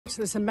built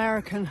this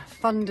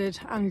American-funded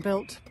and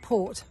built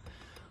port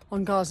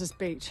on Gaza's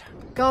beach.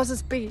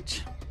 Gaza's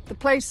beach, the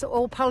place that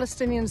all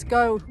Palestinians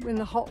go in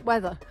the hot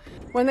weather.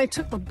 When they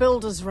took the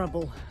builders'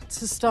 rubble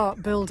to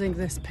start building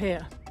this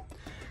pier,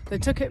 they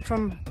took it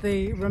from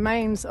the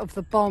remains of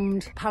the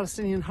bombed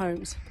Palestinian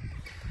homes.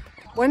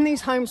 When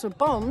these homes were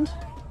bombed,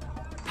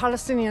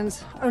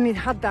 Palestinians only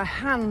had their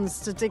hands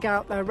to dig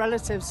out their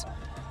relatives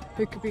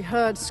who could be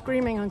heard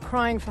screaming and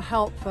crying for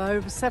help for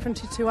over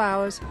 72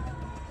 hours.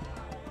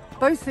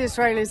 Both the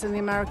Israelis and the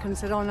Americans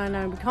said, oh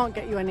no, we can't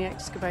get you any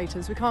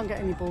excavators, we can't get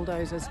any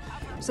bulldozers.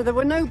 So there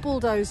were no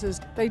bulldozers.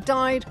 They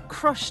died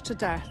crushed to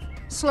death,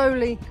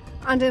 slowly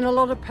and in a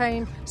lot of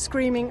pain,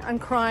 screaming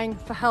and crying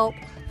for help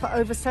for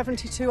over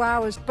 72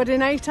 hours. But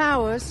in 8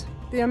 hours,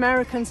 the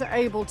Americans are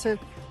able to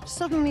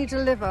suddenly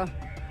deliver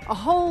a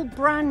whole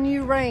brand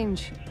new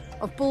range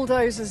of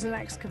bulldozers and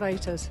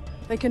excavators.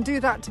 They can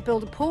do that to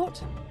build a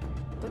port,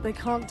 but they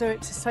can't do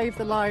it to save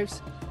the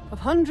lives of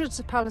hundreds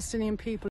of Palestinian people.